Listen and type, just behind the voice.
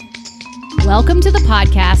Welcome to the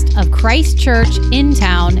podcast of Christ Church in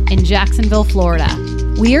Town in Jacksonville, Florida.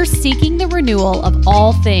 We are seeking the renewal of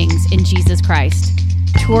all things in Jesus Christ.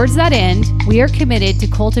 Towards that end, we are committed to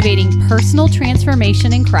cultivating personal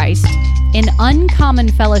transformation in Christ, an uncommon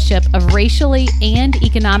fellowship of racially and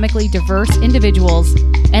economically diverse individuals,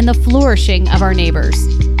 and the flourishing of our neighbors.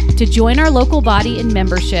 To join our local body in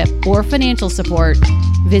membership or financial support,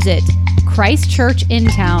 visit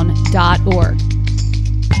christchurchintown.org.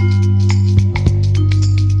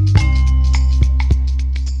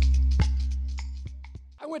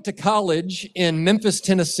 I went to college in Memphis,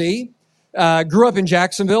 Tennessee, grew up in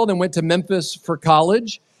Jacksonville, then went to Memphis for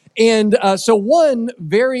college. And so one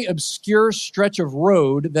very obscure stretch of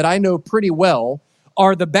road that I know pretty well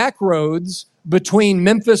are the back roads between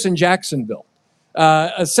Memphis and Jacksonville.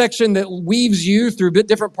 A section that weaves you through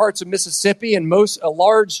different parts of Mississippi and a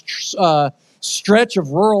large stretch of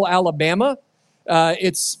rural Alabama.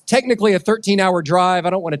 It's technically a 13-hour drive. I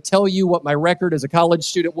don't want to tell you what my record as a college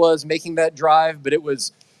student was making that drive, but it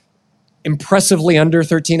was impressively under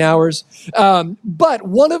 13 hours. But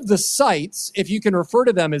one of the sites, if you can refer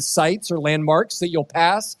to them as sites or landmarks that you'll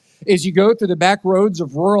pass as you go through the back roads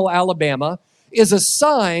of rural Alabama, is a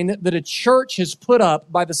sign that a church has put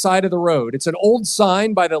up by the side of the road. It's an old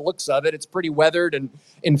sign by the looks of it. It's pretty weathered and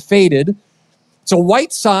faded. It's a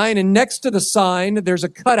white sign, and next to the sign, there's a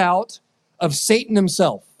cutout of Satan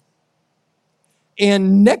himself.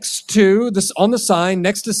 And next to this, on the sign,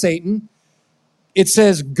 next to Satan, it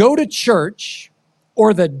says, "Go to church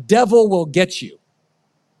or the devil will get you."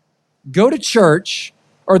 Go to church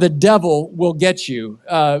or the devil will get you.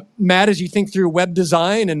 Matt, as you think through web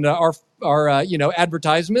design and our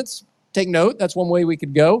advertisements, take note. That's one way we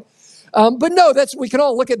could go. But no, we can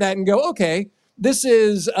all look at that and go, okay, this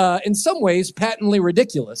is in some ways patently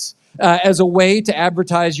ridiculous as a way to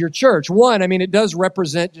advertise your church. One, I mean, it does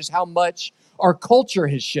represent just how much our culture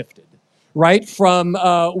has shifted, right? From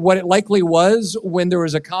what it likely was when there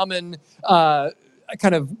was a common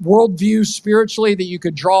kind of worldview spiritually that you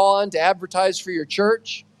could draw on to advertise for your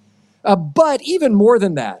church. But even more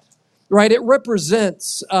than that, right? It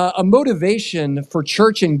represents a motivation for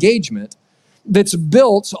church engagement that's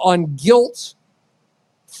built on guilt,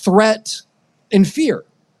 threat, and fear,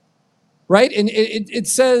 right? And it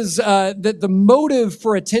says that the motive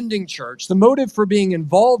for attending church, the motive for being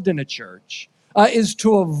involved in a church, is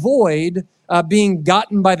to avoid being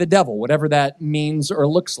gotten by the devil, whatever that means or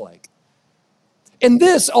looks like. And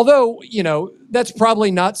this, although, that's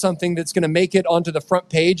probably not something that's going to make it onto the front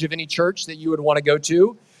page of any church that you would want to go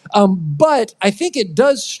to, but I think it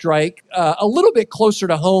does strike a little bit closer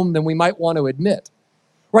to home than we might want to admit,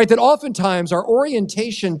 right? That oftentimes our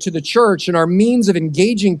orientation to the church and our means of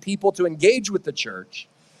engaging people to engage with the church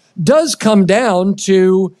does come down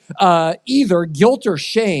to either guilt or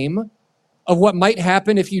shame of what might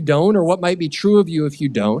happen if you don't, or what might be true of you if you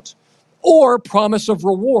don't, or promise of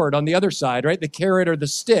reward on the other side, right? The carrot or the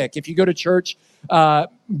stick. If you go to church,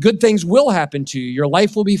 good things will happen to you. Your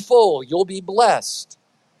life will be full. You'll be blessed,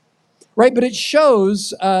 right? But it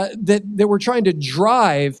shows that we're trying to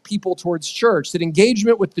drive people towards church, that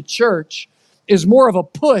engagement with the church is more of a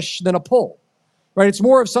push than a pull, right? It's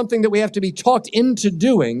more of something that we have to be talked into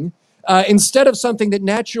doing instead of something that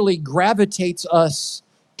naturally gravitates us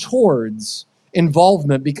towards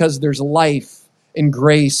involvement because there's life and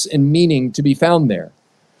grace and meaning to be found there.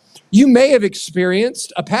 You may have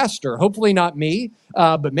experienced a pastor, hopefully not me,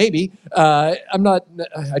 but maybe, I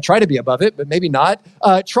try to be above it, but maybe not,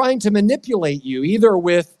 trying to manipulate you either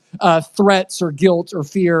with threats or guilt or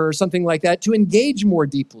fear or something like that to engage more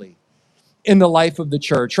deeply in the life of the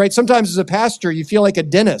church, right? Sometimes as a pastor, you feel like a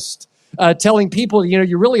dentist telling people,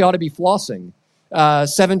 you really ought to be flossing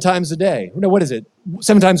 7 times a day. No, what is it?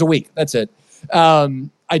 7 times a week. That's it.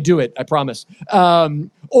 I do it, I promise.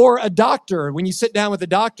 Or a doctor, when you sit down with a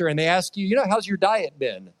doctor and they ask you, how's your diet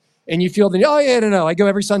been? And you feel that, no, I go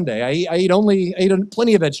every Sunday. I eat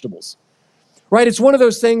plenty of vegetables, right? It's one of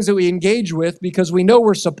those things that we engage with because we know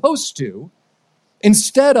we're supposed to,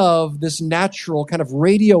 instead of this natural kind of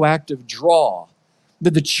radioactive draw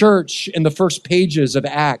that the church in the first pages of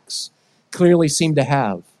Acts clearly seem to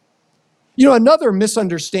have. Another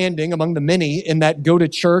misunderstanding among the many in that go to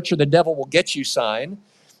church or the devil will get you sign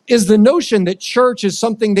is the notion that church is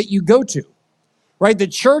something that you go to, right? The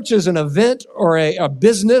church is an event or a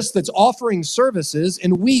business that's offering services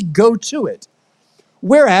and we go to it.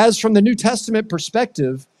 Whereas from the New Testament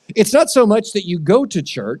perspective, it's not so much that you go to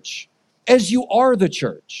church as you are the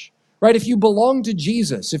church, right? If you belong to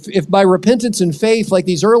Jesus, if by repentance and faith, like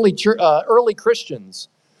these early Christians,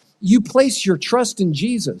 you place your trust in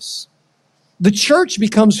Jesus, the church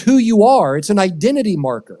becomes who you are. It's an identity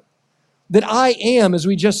marker. that I am, as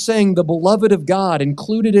we just sang, the beloved of God,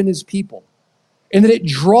 included in his people, and that it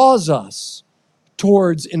draws us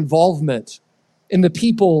towards involvement in the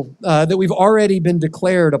people that we've already been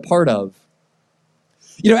declared a part of.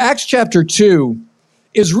 You know, Acts chapter 2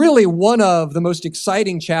 is really one of the most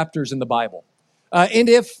exciting chapters in the Bible. And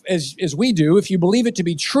if, as we do, if you believe it to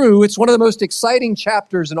be true, it's one of the most exciting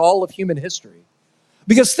chapters in all of human history.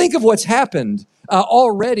 Because think of what's happened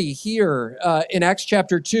already here in Acts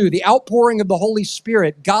chapter 2, the outpouring of the Holy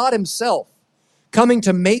Spirit, God himself coming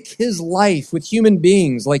to make his life with human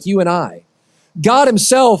beings like you and I. God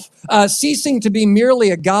himself ceasing to be merely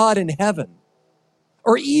a God in heaven,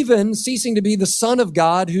 or even ceasing to be the Son of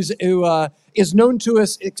God who is known to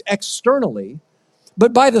us externally,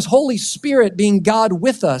 but by this Holy Spirit being God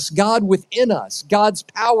with us, God within us, God's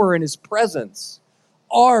power and his presence,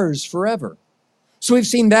 ours forever. So we've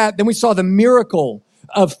seen that. Then we saw the miracle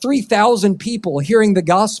of 3,000 people hearing the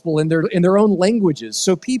gospel in their own languages.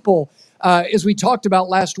 So people, as we talked about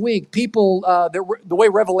last week, people, the way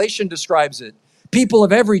Revelation describes it, people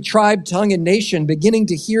of every tribe, tongue, and nation beginning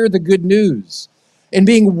to hear the good news and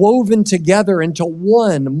being woven together into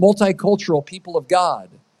one multicultural people of God.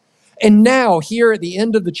 And now, here at the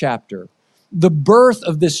end of the chapter, the birth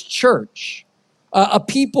of this church, a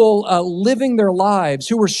people living their lives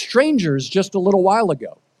who were strangers just a little while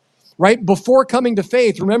ago, right? Before coming to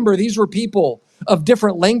faith, remember, these were people of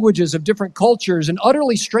different languages, of different cultures, and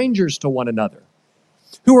utterly strangers to one another,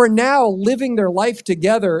 who are now living their life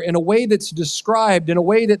together in a way that's described in a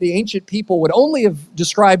way that the ancient people would only have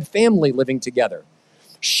described family living together,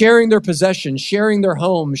 sharing their possessions, sharing their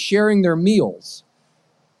homes, sharing their meals.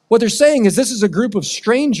 What they're saying is this is a group of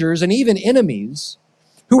strangers and even enemies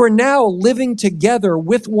who are now living together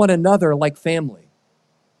with one another like family.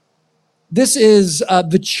 This is,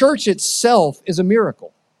 the church itself is a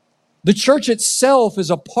miracle. The church itself is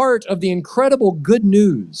a part of the incredible good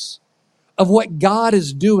news of what God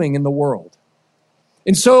is doing in the world.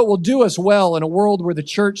 And so it will do us well in a world where the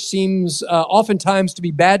church seems oftentimes to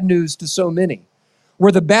be bad news to so many,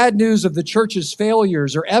 where the bad news of the church's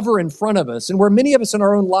failures are ever in front of us, and where many of us in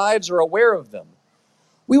our own lives are aware of them.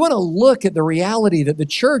 We want to look at the reality that the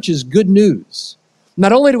church is good news.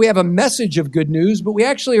 Not only do we have a message of good news, but we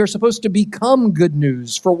actually are supposed to become good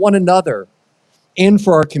news for one another and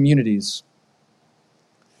for our communities.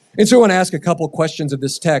 And so I want to ask a couple questions of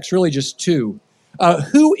this text, really just two.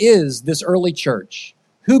 Who is this early church?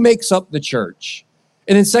 Who makes up the church?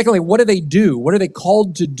 And then secondly, what do they do? What are they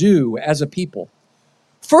called to do as a people?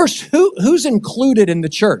 First, who's included in the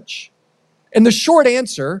church? And the short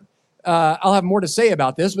answer, I'll have more to say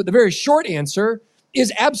about this, but the very short answer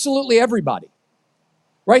is absolutely everybody,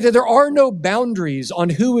 right? That there are no boundaries on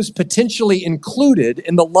who is potentially included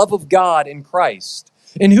in the love of God in Christ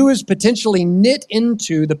and who is potentially knit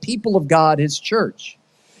into the people of God, his church.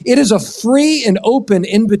 It is a free and open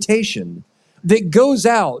invitation that goes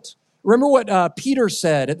out. Remember what Peter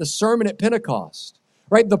said at the sermon at Pentecost,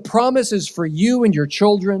 right? The promise is for you and your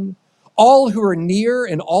children, all who are near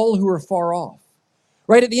and all who are far off.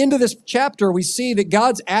 Right at the end of this chapter, we see that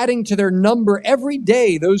God's adding to their number every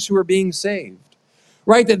day those who are being saved.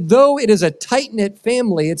 Right? That though it is a tight-knit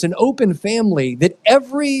family, it's an open family, that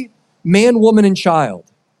every man, woman, and child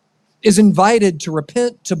is invited to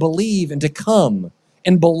repent, to believe, and to come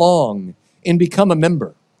and belong and become a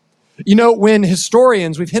member. You know, when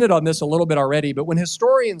historians, we've hinted on this a little bit already, but when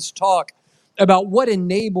historians talk about what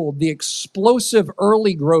enabled the explosive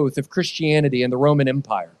early growth of Christianity in the Roman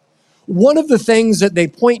Empire, one of the things that they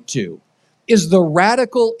point to is the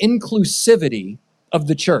radical inclusivity of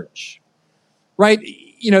the church, right?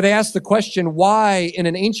 You know, they ask the question, why in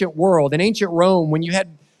an ancient world, in ancient Rome, when you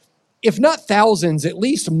had, if not thousands, at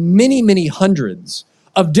least many, many hundreds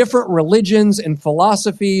of different religions and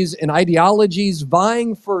philosophies and ideologies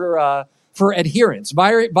vying for adherence,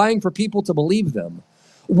 vying for people to believe them,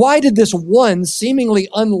 why did this one seemingly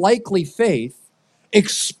unlikely faith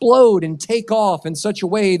explode and take off in such a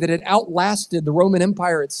way that it outlasted the Roman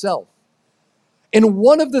Empire itself? And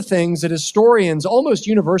one of the things that historians almost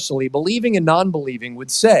universally, believing and non-believing,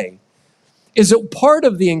 would say is that part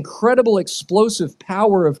of the incredible explosive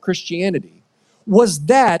power of Christianity was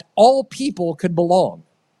that all people could belong,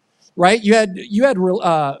 right? You had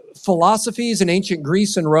philosophies in ancient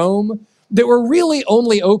Greece and Rome that were really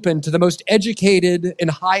only open to the most educated and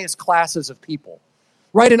highest classes of people,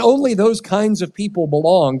 right? And only those kinds of people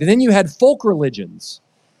belonged. And then you had folk religions,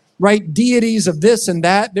 right? Deities of this and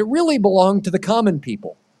that really belonged to the common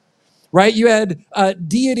people, right? You had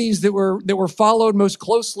deities that were followed most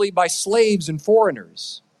closely by slaves and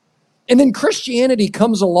foreigners. And then Christianity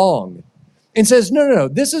comes along and says, no,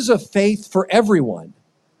 this is a faith for everyone.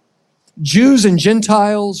 Jews and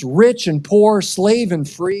Gentiles, rich and poor, slave and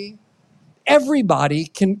free. Everybody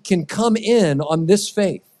can come in on this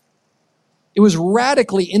faith. It was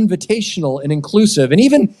radically invitational and inclusive. And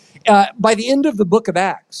even by the end of the book of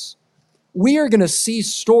Acts, we are going to see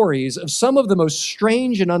stories of some of the most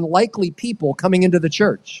strange and unlikely people coming into the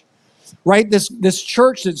church, right? This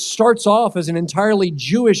church that starts off as an entirely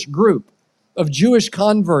Jewish group of Jewish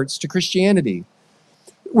converts to Christianity.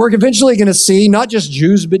 We're eventually going to see not just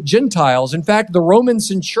Jews, but Gentiles. In fact, the Roman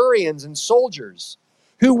centurions and soldiers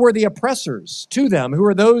who were the oppressors to them, who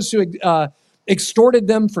were those who extorted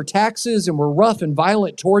them for taxes and were rough and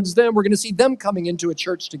violent towards them. We're going to see them coming into a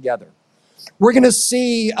church together. We're going to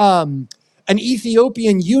see an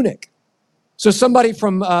Ethiopian eunuch, so somebody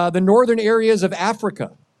from the northern areas of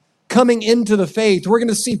Africa coming into the faith. We're going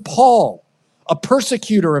to see Paul, a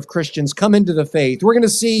persecutor of Christians, come into the faith. We're going to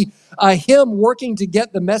see him working to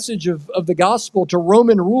get the message of the gospel to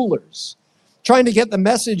Roman rulers, trying to get the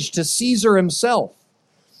message to Caesar himself.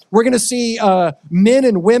 We're going to see men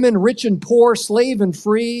and women, rich and poor, slave and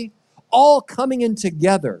free, all coming in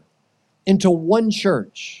together into one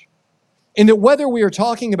church. And that whether we are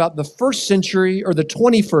talking about the first century or the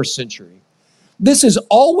 21st century, this has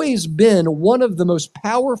always been one of the most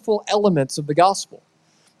powerful elements of the gospel,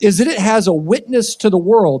 is that it has a witness to the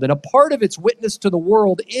world. And a part of its witness to the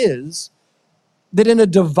world is that in a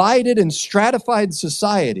divided and stratified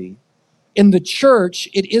society, in the church,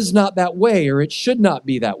 it is not that way, or it should not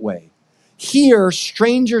be that way. Here,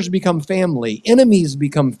 strangers become family, enemies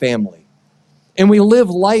become family, and we live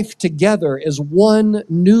life together as one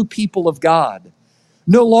new people of God,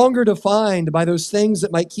 no longer defined by those things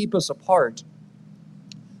that might keep us apart,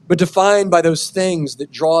 but defined by those things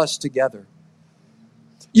that draw us together.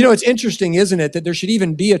 You know, it's interesting, isn't it, that there should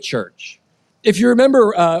even be a church. If you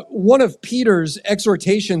remember one of Peter's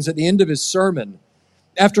exhortations at the end of his sermon,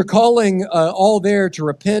 after calling all there to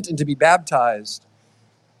repent and to be baptized,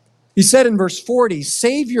 he said in verse 40,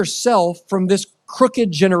 save yourself from this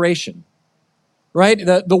crooked generation, right?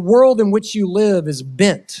 The world in which you live is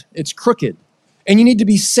bent, it's crooked, and you need to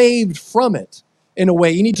be saved from it in a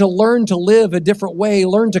way. You need to learn to live a different way,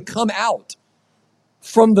 learn to come out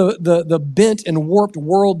from the bent and warped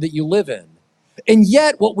world that you live in. And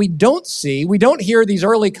yet what we don't see, we don't hear these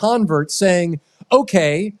early converts saying,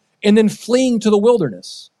 okay, and then fleeing to the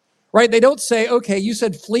wilderness, right? They don't say, okay, you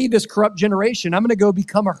said flee this corrupt generation. I'm going to go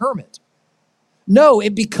become a hermit. No,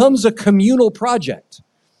 it becomes a communal project,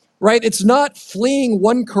 right? It's not fleeing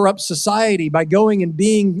one corrupt society by going and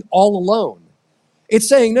being all alone. It's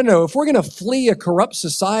saying, no, if we're going to flee a corrupt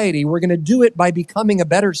society, we're going to do it by becoming a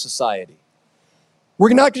better society.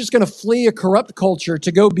 We're not just going to flee a corrupt culture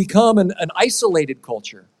to go become an isolated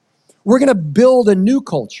culture. We're going to build a new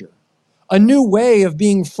culture, a new way of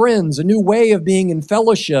being friends, a new way of being in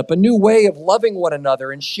fellowship, a new way of loving one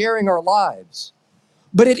another and sharing our lives.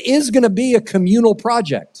 But it is going to be a communal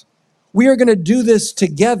project. We are going to do this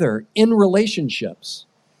together in relationships.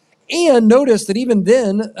 And notice that even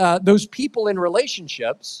then, those people in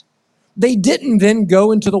relationships, they didn't then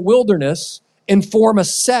go into the wilderness and form a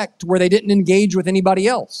sect where they didn't engage with anybody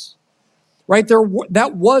else. Right?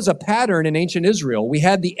 That was a pattern in ancient Israel. We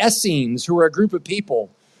had the Essenes, who were a group of people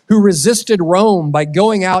who resisted Rome by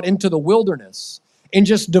going out into the wilderness and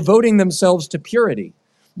just devoting themselves to purity,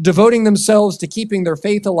 devoting themselves to keeping their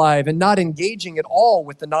faith alive and not engaging at all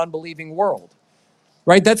with the non-believing world,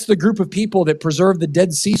 right? That's the group of people that preserved the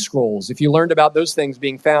Dead Sea Scrolls. If you learned about those things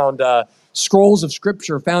being found, scrolls of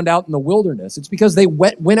scripture found out in the wilderness, it's because they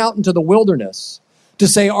went out into the wilderness to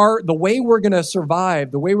say, the way we're going to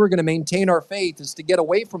survive, the way we're going to maintain our faith is to get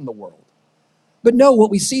away from the world. But no, what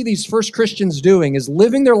we see these first Christians doing is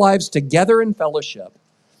living their lives together in fellowship,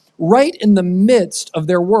 right in the midst of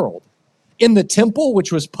their world. In the temple,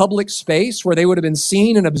 which was public space where they would have been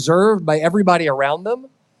seen and observed by everybody around them.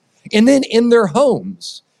 And then in their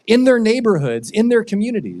homes, in their neighborhoods, in their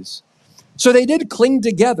communities. So they did cling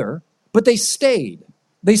together, but they stayed.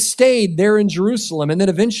 They stayed there in Jerusalem and then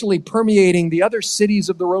eventually permeating the other cities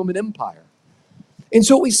of the Roman Empire. And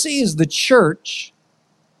so what we see is the church,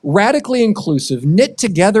 radically inclusive, knit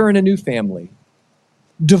together in a new family,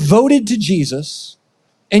 devoted to Jesus,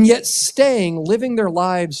 and yet staying, living their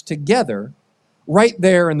lives together right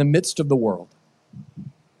there in the midst of the world.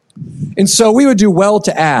 And so we would do well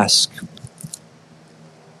to ask.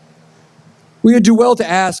 We would do well to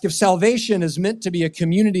ask if salvation is meant to be a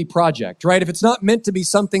community project, right? If it's not meant to be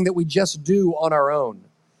something that we just do on our own.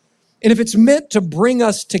 And if it's meant to bring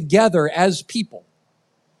us together as people,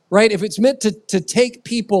 right? If it's meant to take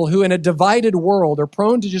people who in a divided world are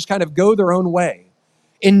prone to just kind of go their own way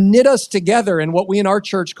and knit us together in what we in our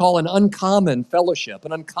church call an uncommon fellowship,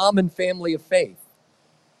 an uncommon family of faith.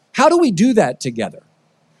 How do we do that together?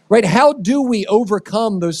 Right? How do we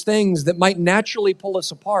overcome those things that might naturally pull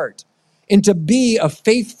us apart and to be a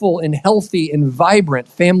faithful and healthy and vibrant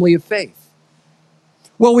family of faith?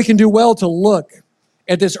 Well, we can do well to look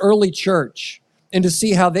at this early church and to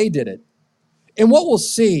see how they did it. And what we'll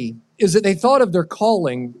see is that they thought of their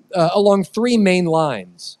calling along three main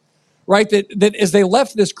lines, right? That as they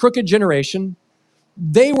left this crooked generation,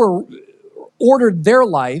 they were ordered their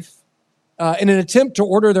life in an attempt to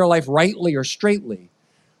order their life rightly or straightly.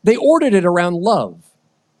 They ordered it around love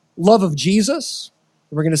of Jesus.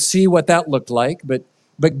 We're going to see what that looked like,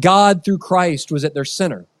 but God through Christ was at their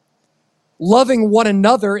center. Loving one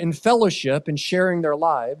another in fellowship and sharing their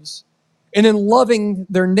lives, and then loving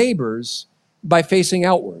their neighbors by facing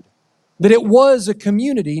outward. That it was a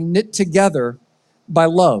community knit together by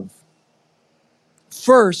love.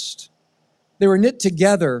 First, they were knit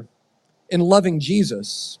together in loving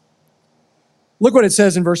Jesus. Look what it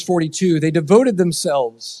says in verse 42. They devoted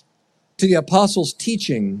themselves to the apostles'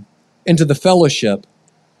 teaching and to the fellowship,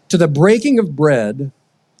 to the breaking of bread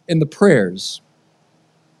and the prayers.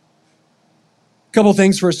 A couple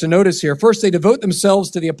things for us to notice here. First, they devote themselves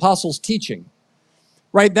to the apostles' teaching,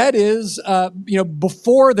 right? That is,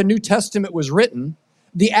 before the New Testament was written,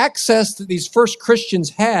 the access that these first Christians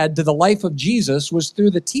had to the life of Jesus was through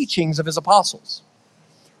the teachings of his apostles.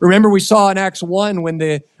 Remember, we saw in Acts 1 when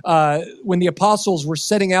the apostles were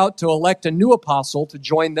setting out to elect a new apostle to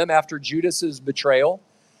join them after Judas's betrayal.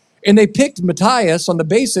 And they picked Matthias on the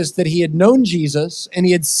basis that he had known Jesus and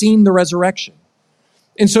he had seen the resurrection.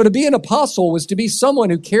 And so to be an apostle was to be someone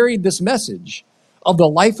who carried this message of the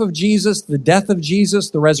life of Jesus, the death of Jesus,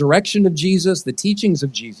 the resurrection of Jesus, the teachings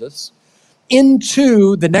of Jesus,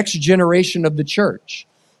 into the next generation of the church,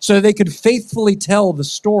 so they could faithfully tell the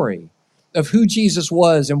story of who Jesus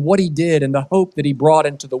was and what he did and the hope that he brought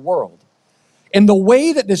into the world. And the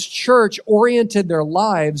way that this church oriented their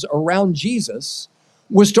lives around Jesus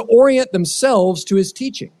was to orient themselves to his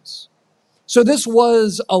teachings. So this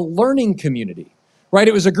was a learning community, right?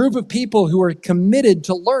 It was a group of people who were committed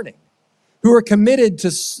to learning, who were committed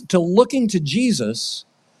to looking to Jesus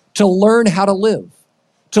to learn how to live,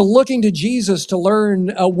 to looking to Jesus to learn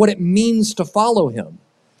what it means to follow him.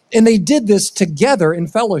 And they did this together in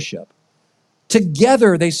fellowship.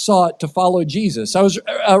 Together, they sought to follow Jesus. I was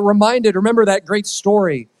reminded, remember that great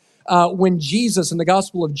story when Jesus in the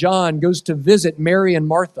Gospel of John goes to visit Mary and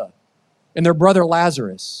Martha and their brother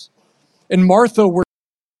Lazarus. And Martha were,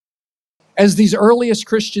 as these earliest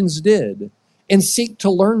Christians did, and seek to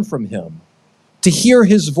learn from him, to hear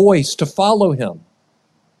his voice, to follow him,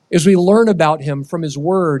 as we learn about him from his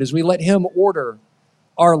word, as we let him order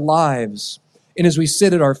our lives, and as we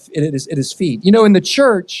sit at his feet. You know, in the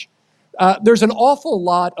church, there's an awful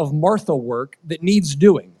lot of Martha work that needs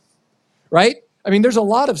doing, right? I mean, there's a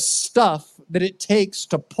lot of stuff that it takes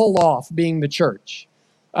to pull off being the church.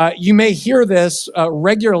 You may hear this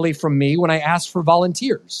regularly from me when I ask for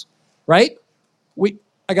volunteers, right?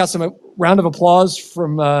 I got some round of applause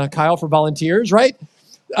from Kyle for volunteers, right?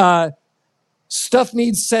 Stuff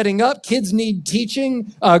needs setting up, kids need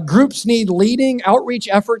teaching, groups need leading, outreach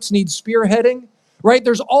efforts need spearheading, right?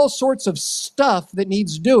 There's all sorts of stuff that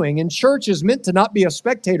needs doing, and church is meant to not be a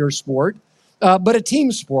spectator sport, but a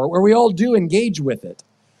team sport where we all do engage with it.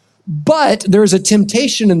 But there's a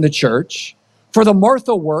temptation in the church for the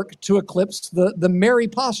Martha work to eclipse the Mary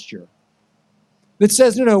posture that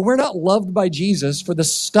says, no, we're not loved by Jesus for the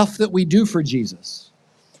stuff that we do for Jesus.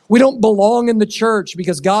 We don't belong in the church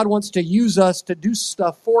because God wants to use us to do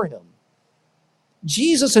stuff for him.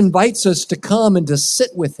 Jesus invites us to come and to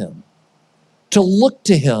sit with him, to look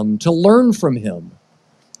to him, to learn from him,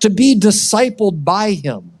 to be discipled by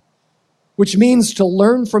him, which means to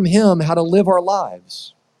learn from him how to live our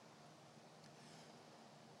lives.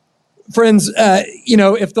 Friends,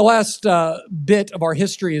 if the last bit of our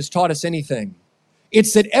history has taught us anything,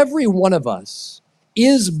 it's that every one of us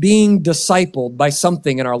is being discipled by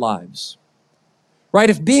something in our lives, right?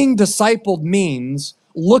 If being discipled means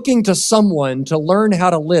looking to someone to learn how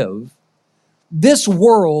to live, this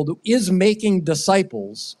world is making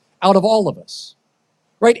disciples out of all of us,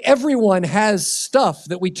 right? Everyone has stuff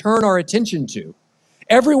that we turn our attention to.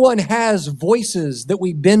 Everyone has voices that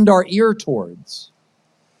we bend our ear towards.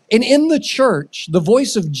 And in the church, the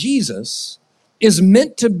voice of Jesus is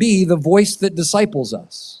meant to be the voice that disciples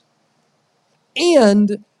us.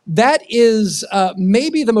 And that is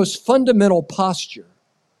maybe the most fundamental posture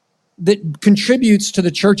that contributes to the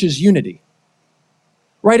church's unity,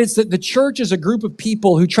 right? It's that the church is a group of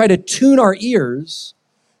people who try to tune our ears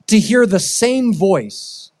to hear the same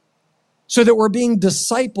voice so that we're being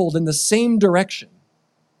discipled in the same direction.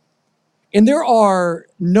 And there are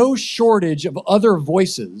no shortage of other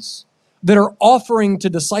voices that are offering to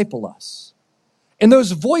disciple us. And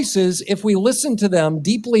those voices, if we listen to them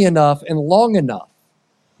deeply enough and long enough,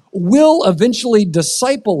 will eventually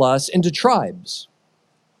disciple us into tribes,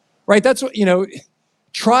 right? That's what,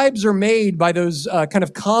 tribes are made by those kind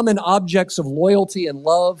of common objects of loyalty and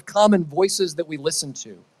love, common voices that we listen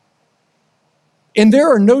to. And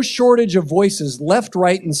there are no shortage of voices left,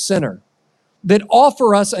 right, and center that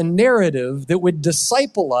offer us a narrative that would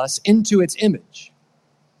disciple us into its image.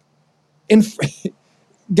 And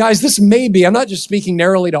guys, this may be, I'm not just speaking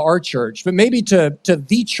narrowly to our church, but maybe to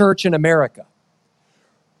the church in America.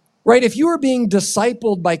 Right? If you are being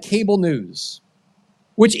discipled by cable news,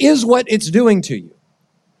 which is what it's doing to you,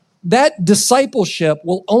 that discipleship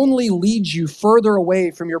will only lead you further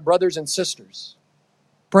away from your brothers and sisters,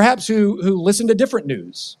 perhaps who listen to different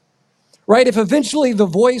news. Right? If eventually the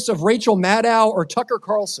voice of Rachel Maddow or Tucker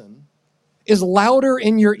Carlson is louder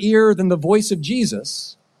in your ear than the voice of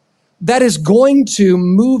Jesus, that is going to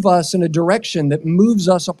move us in a direction that moves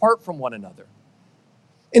us apart from one another.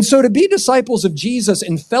 And so to be disciples of Jesus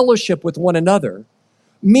in fellowship with one another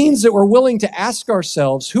means that we're willing to ask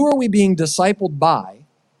ourselves, who are we being discipled by?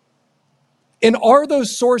 And are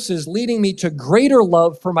those sources leading me to greater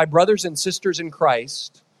love for my brothers and sisters in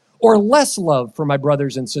Christ, or less love for my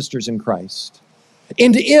brothers and sisters in Christ?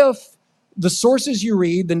 And if the sources you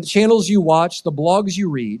read, the channels you watch, the blogs you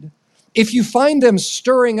read, if you find them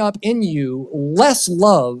stirring up in you less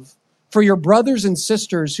love for your brothers and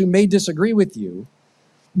sisters who may disagree with you,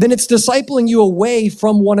 then it's discipling you away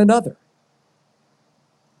from one another.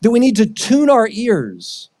 That we need to tune our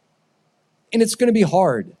ears, and it's going to be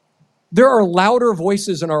hard. There are louder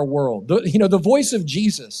voices in our world. The voice of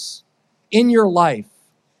Jesus in your life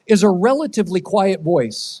is a relatively quiet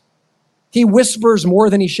voice. He whispers more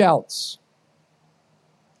than he shouts.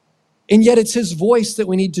 And yet it's his voice that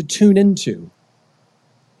we need to tune into.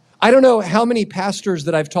 I don't know how many pastors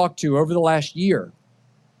that I've talked to over the last year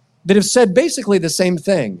that have said basically the same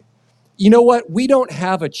thing. You know what? We don't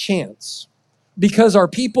have a chance because our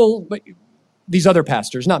people, these other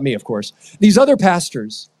pastors, not me, of course, these other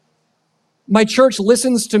pastors, my church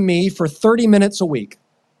listens to me for 30 minutes a week.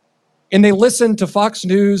 And they listen to Fox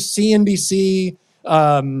News, CNBC,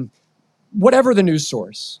 whatever the news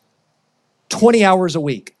source, 20 hours a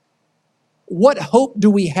week. What hope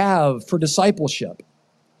do we have for discipleship?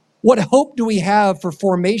 What hope do we have for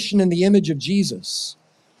formation in the image of Jesus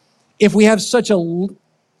if we have such a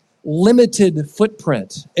limited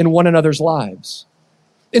footprint in one another's lives?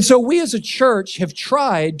 And so we as a church have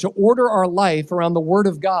tried to order our life around the Word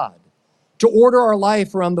of God, to order our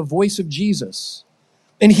life around the voice of Jesus.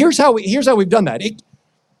 And here's how we've done that.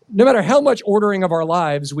 No matter how much ordering of our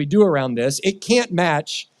lives we do around this, it can't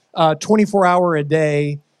match 24-hour a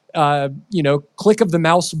day, click of the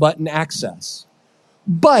mouse button access.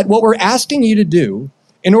 But what we're asking you to do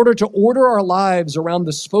in order to order our lives around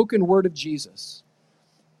the spoken word of Jesus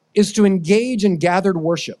is to engage in gathered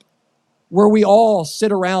worship, where we all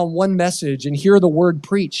sit around one message and hear the word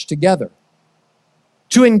preached together.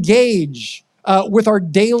 To engage with our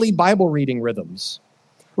daily Bible reading rhythms.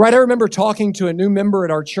 Right, I remember talking to a new member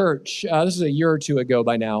at our church, this is a year or two ago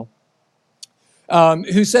by now,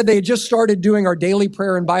 who said they had just started doing our daily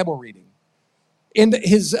prayer and Bible reading. And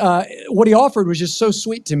what he offered was just so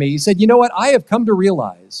sweet to me. He said, you know what, I have come to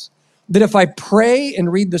realize that if I pray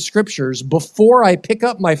and read the scriptures before I pick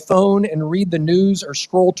up my phone and read the news or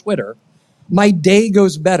scroll Twitter, my day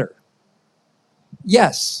goes better.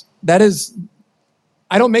 Yes, that is,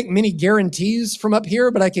 I don't make many guarantees from up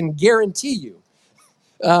here, but I can guarantee you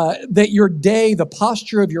that your day, the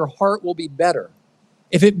posture of your heart will be better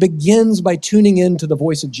if it begins by tuning into the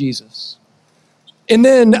voice of Jesus. And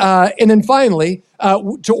then finally,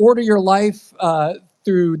 to order your life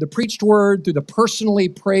through the preached word, through the personally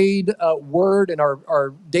prayed word in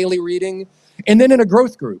our daily reading, and then in a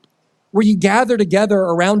growth group where you gather together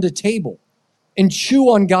around a table and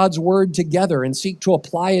chew on God's word together and seek to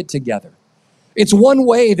apply it together. It's one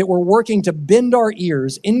way that we're working to bend our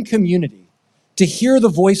ears in community to hear the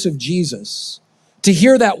voice of Jesus, to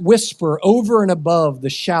hear that whisper over and above the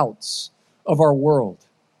shouts of our world.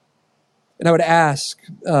 And I would ask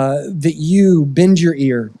that you bend your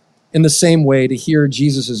ear in the same way to hear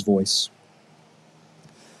Jesus' voice.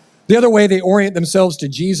 The other way they orient themselves to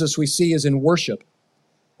Jesus we see is in worship,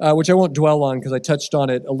 which I won't dwell on because I touched on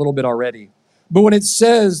it a little bit already. But when it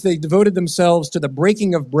says they devoted themselves to the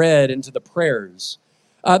breaking of bread and to the prayers,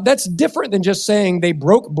 that's different than just saying they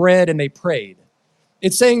broke bread and they prayed.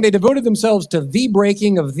 It's saying they devoted themselves to the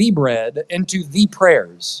breaking of the bread and to the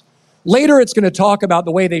prayers. Later, it's going to talk about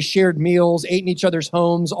the way they shared meals, ate in each other's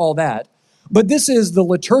homes, all that. But this is the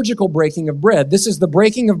liturgical breaking of bread. This is the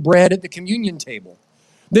breaking of bread at the communion table.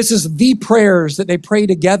 This is the prayers that they pray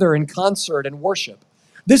together in concert and worship.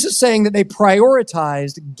 This is saying that they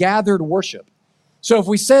prioritized gathered worship. So if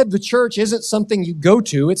we said the church isn't something you go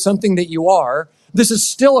to, it's something that you are, this is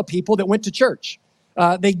still a people that went to church.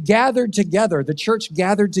 They gathered together. The church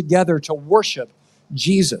gathered together to worship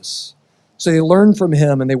Jesus. So they learned from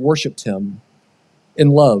him and they worshiped him in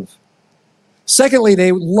love. Secondly,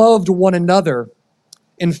 they loved one another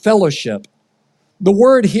in fellowship. The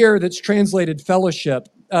word here that's translated fellowship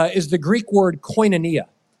is the Greek word koinonia.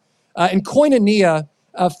 And koinonia,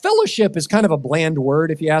 fellowship is kind of a bland word,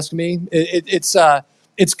 if you ask me.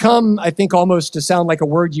 It's come, I think, almost to sound like a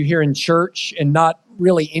word you hear in church and not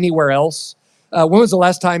really anywhere else. When was the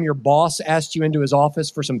last time your boss asked you into his office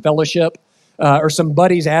for some fellowship? Or some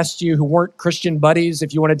buddies asked you who weren't Christian buddies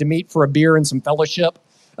if you wanted to meet for a beer and some fellowship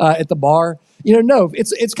at the bar? No,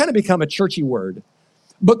 it's kind of become a churchy word.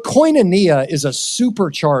 But koinonia is a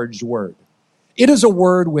supercharged word. It is a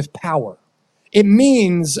word with power. It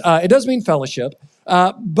means, it does mean fellowship,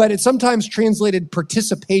 but it's sometimes translated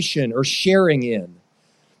participation or sharing in.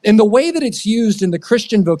 And the way that it's used in the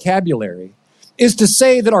Christian vocabulary is to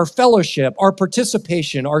say that our fellowship, our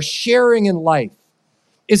participation, our sharing in life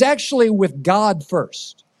is actually with God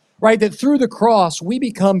first, right? That through the cross, we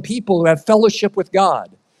become people who have fellowship with God.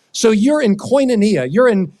 So you're in koinonia, you're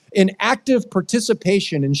in active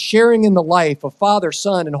participation and sharing in the life of Father,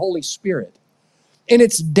 Son, and Holy Spirit. And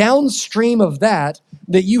it's downstream of that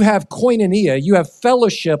you have koinonia, you have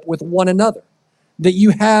fellowship with one another, that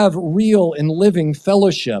you have real and living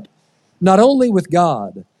fellowship, not only with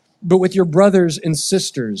God, but with your brothers and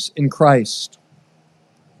sisters in Christ.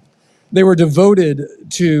 They were devoted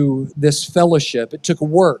to this fellowship. It took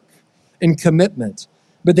work and commitment,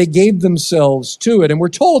 but they gave themselves to it. And we're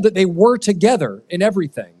told that they were together in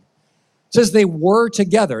everything. It says they were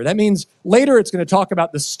together. That means later it's going to talk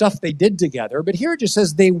about the stuff they did together, but here it just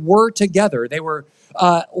says they were together. They were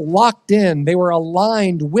locked in. They were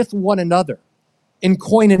aligned with one another in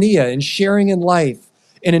koinonia, in sharing in life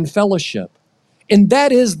and in fellowship. And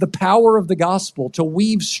that is the power of the gospel, to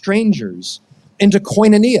weave strangers into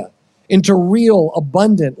koinonia, into real,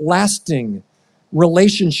 abundant, lasting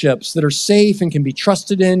relationships that are safe and can be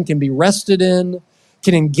trusted in, can be rested in,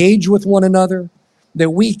 can engage with one another, that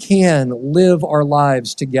we can live our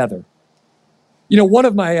lives together. One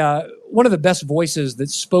of the best voices that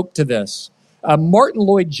spoke to this, Martin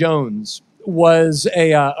Lloyd-Jones, was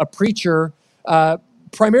a preacher,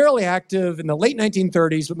 primarily active in the late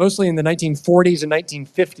 1930s, but mostly in the 1940s and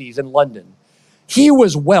 1950s in London. He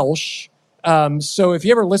was Welsh. So if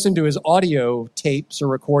you ever listen to his audio tapes or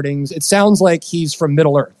recordings, it sounds like he's from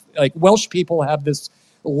Middle Earth. Like Welsh people have this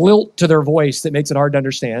lilt to their voice that makes it hard to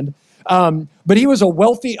understand. But he was a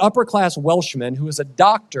wealthy upper-class Welshman who was a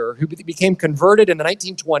doctor who became converted in the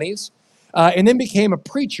 1920s and then became a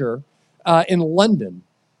preacher in London.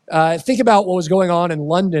 Think about what was going on in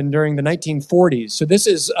London during the 1940s. So this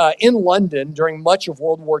is in London during much of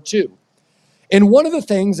World War II. And one of the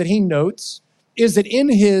things that he notes is that in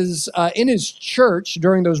his church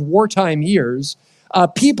during those wartime years,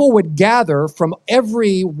 people would gather from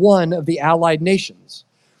every one of the Allied nations.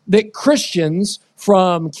 That Christians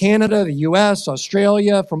from Canada, the US,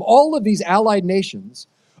 Australia, from all of these Allied nations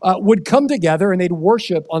would come together and they'd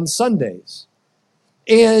worship on Sundays.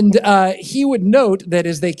 And he would note that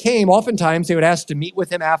as they came, oftentimes they would ask to meet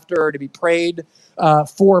with him after, or to be prayed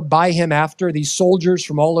for by him after, these soldiers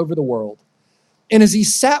from all over the world. And as he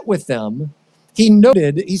sat with them,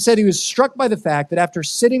 he said he was struck by the fact that after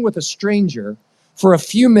sitting with a stranger for a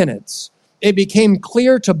few minutes, it became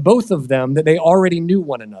clear to both of them that they already knew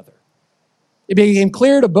one another. It became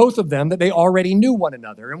clear to both of them that they already knew one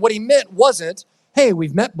another. And what he meant wasn't, hey,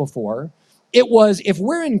 we've met before. It was, if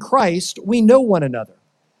we're in Christ, we know one another.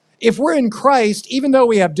 If we're in Christ, even though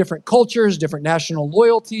we have different cultures, different national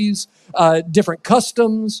loyalties, different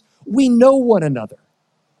customs, we know one another.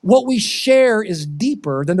 What we share is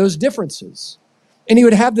deeper than those differences. And he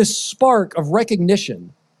would have this spark of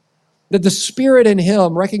recognition that the spirit in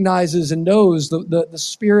him recognizes and knows the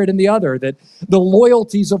spirit in the other, that the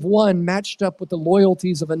loyalties of one matched up with the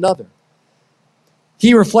loyalties of another.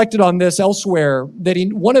 He reflected on this elsewhere, that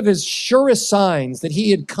one of his surest signs that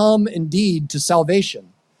he had come indeed to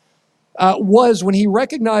salvation was when he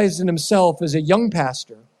recognized in himself as a young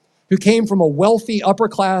pastor who came from a wealthy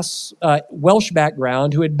upper-class Welsh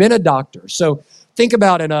background, who had been a doctor. So think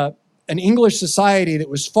about an English society that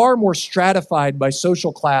was far more stratified by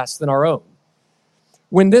social class than our own.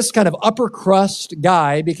 when this kind of upper crust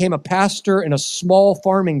guy became a pastor in a small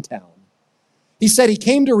farming town. He said he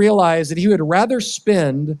came to realize that he would rather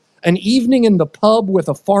spend an evening in the pub with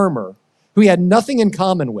a farmer who he had nothing in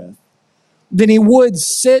common with than he would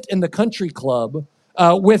sit in the country club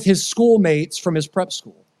with his schoolmates from his prep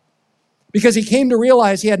school. Because he came to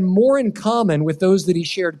realize he had more in common with those that he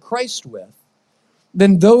shared Christ with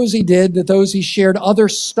than those he shared other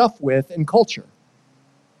stuff with in culture.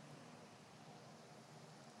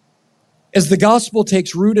 As the gospel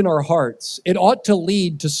takes root in our hearts, it ought to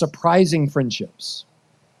lead to surprising friendships.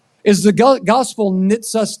 As the gospel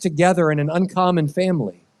knits us together in an uncommon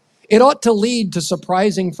family, it ought to lead to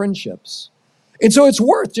surprising friendships. And so it's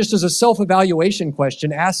worth, just as a self-evaluation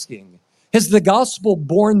question, asking, has the gospel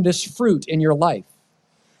borne this fruit in your life?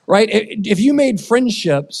 Right? If you made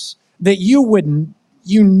friendships that you would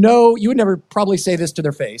never probably say this to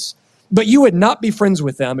their face, but you would not be friends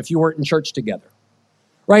with them if you weren't in church together.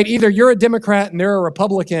 Right? Either you're a Democrat and they're a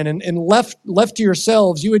Republican, and left to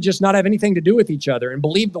yourselves, you would just not have anything to do with each other and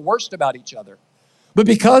believe the worst about each other. But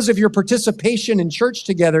because of your participation in church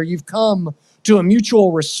together, you've come to a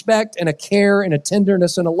mutual respect and a care and a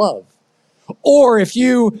tenderness and a love. Or if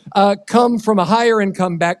you come from a higher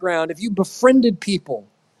income background, if you befriended people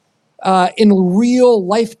in real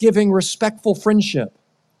life-giving, respectful friendship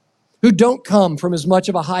who don't come from as much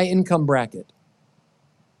of a high income bracket.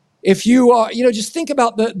 If you are, just think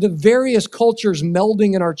about the various cultures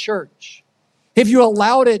melding in our church. If you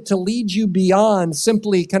allowed it to lead you beyond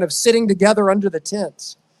simply kind of sitting together under the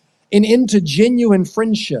tent and into genuine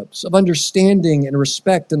friendships of understanding and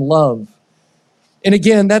respect and love. And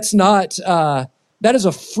again, that is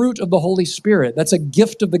a fruit of the Holy Spirit. That's a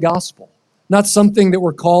gift of the gospel, not something that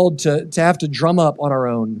we're called to have to drum up on our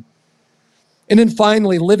own. And then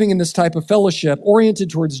finally, living in this type of fellowship, oriented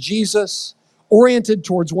towards Jesus, oriented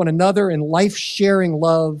towards one another in life-sharing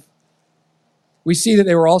love, we see that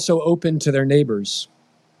they were also open to their neighbors.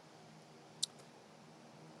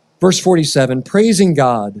 Verse 47, praising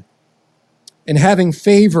God and having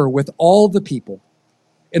favor with all the people.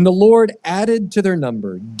 And the Lord added to their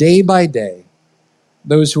number day by day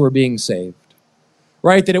those who were being saved.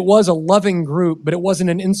 Right? That it was a loving group, but it wasn't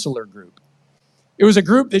an insular group. It was a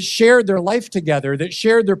group that shared their life together, that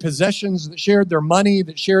shared their possessions, that shared their money,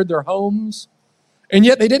 that shared their homes. And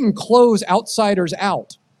yet they didn't close outsiders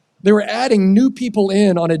out. They were adding new people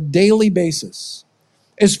in on a daily basis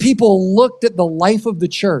as people looked at the life of the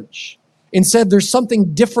church and said, there's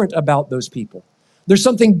something different about those people. There's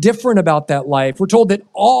something different about that life. We're told that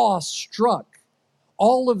awe struck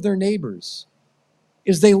all of their neighbors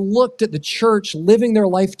as they looked at the church living their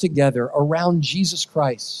life together around Jesus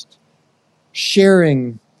Christ,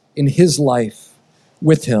 sharing in his life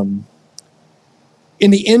with him.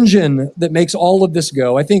 In the engine that makes all of this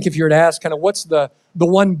go, I think if you were to ask kind of what's the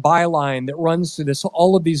one byline that runs through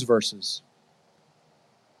all of these verses,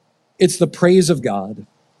 it's the praise of God,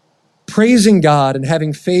 praising God and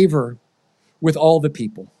having favor with all the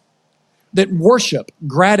people. That worship,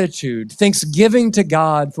 gratitude, thanksgiving to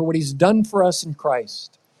God for what he's done for us in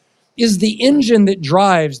Christ is the engine that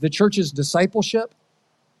drives the church's discipleship.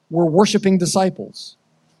 We're worshiping disciples.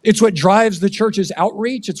 It's what drives the church's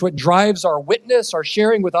outreach. It's what drives our witness, our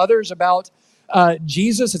sharing with others about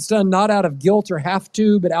Jesus. It's done not out of guilt or have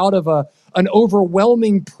to, but out of an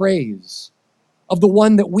overwhelming praise of the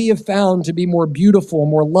one that we have found to be more beautiful,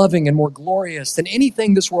 more loving, and more glorious than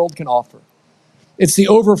anything this world can offer. It's the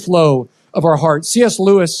overflow of our hearts. C.S.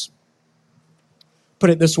 Lewis put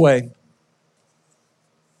it this way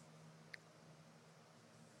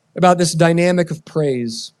about this dynamic of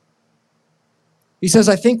praise. He says,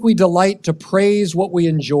 I think we delight to praise what we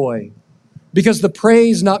enjoy because the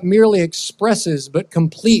praise not merely expresses but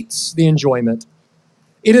completes the enjoyment.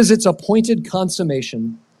 It is its appointed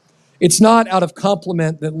consummation. It's not out of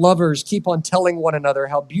compliment that lovers keep on telling one another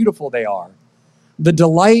how beautiful they are. The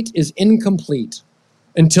delight is incomplete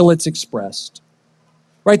until it's expressed.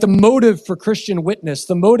 Right? The motive for Christian witness,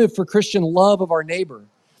 the motive for Christian love of our neighbor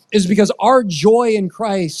is because our joy in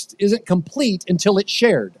Christ isn't complete until it's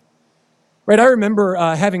shared. Right? I remember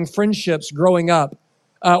having friendships growing up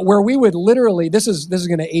where we would literally, this is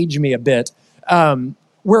going to age me a bit,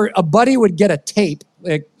 where a buddy would get a tape.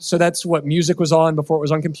 So that's what music was on before it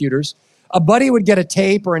was on computers. A buddy would get a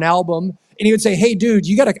tape or an album, and he would say, "Hey, dude,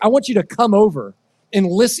 I want you to come over and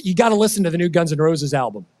listen. You got to listen to the new Guns N' Roses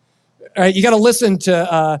album. All right, you got to listen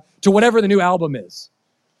to whatever the new album is."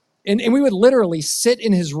 And we would literally sit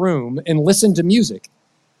in his room and listen to music.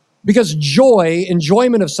 Because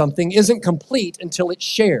enjoyment of something isn't complete until it's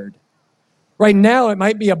shared. Right now, it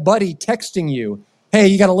might be a buddy texting you, hey,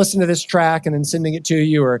 you got to listen to this track, and then sending it to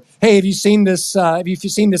you, or hey, have you seen this? Have you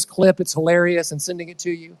seen this clip? It's hilarious, and sending it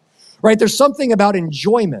to you, right? There's something about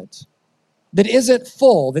enjoyment that isn't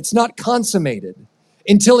full, that's not consummated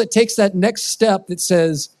until it takes that next step that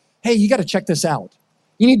says, hey, you got to check this out.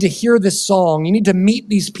 You need to hear this song. You need to meet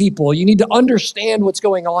these people. You need to understand what's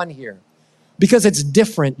going on here because it's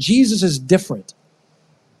different. Jesus is different.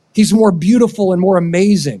 He's more beautiful and more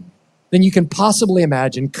amazing than you can possibly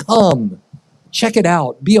imagine. Come, check it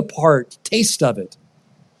out, be a part, taste of it.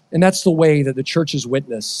 And that's the way that the church's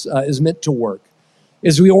witness is meant to work.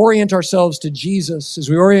 As we orient ourselves to Jesus, as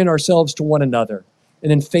we orient ourselves to one another, and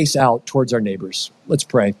then face out towards our neighbors. Let's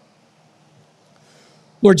pray.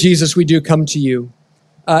 Lord Jesus, we do come to you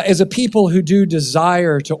as a people who do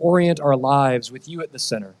desire to orient our lives with you at the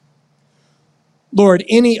center. Lord,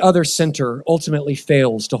 any other center ultimately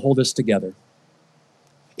fails to hold us together.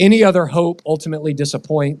 Any other hope ultimately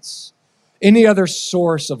disappoints. Any other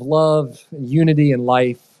source of love and unity in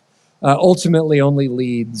life ultimately only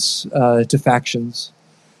leads to factions.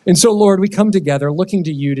 And so, Lord, we come together looking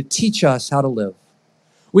to you to teach us how to live.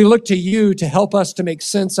 We look to you to help us to make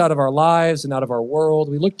sense out of our lives and out of our world.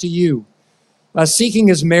 We look to you, seeking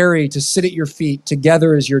as Mary to sit at your feet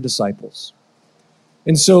together as your disciples.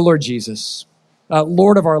 And so, Lord Jesus,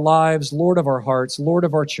 Lord of our lives, Lord of our hearts, Lord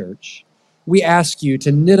of our church, we ask you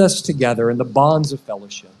to knit us together in the bonds of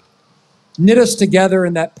fellowship. Knit us together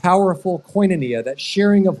in that powerful koinonia, that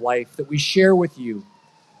sharing of life that we share with you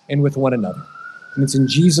and with one another. And it's in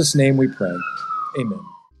Jesus' name we pray. Amen.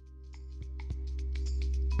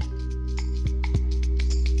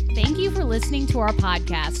 Thank you for listening to our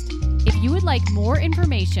podcast. If you would like more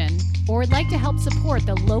information or would like to help support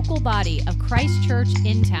the local body of Christ Church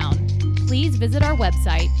in Town, please visit our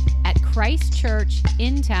website at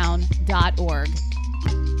christchurchintown.org.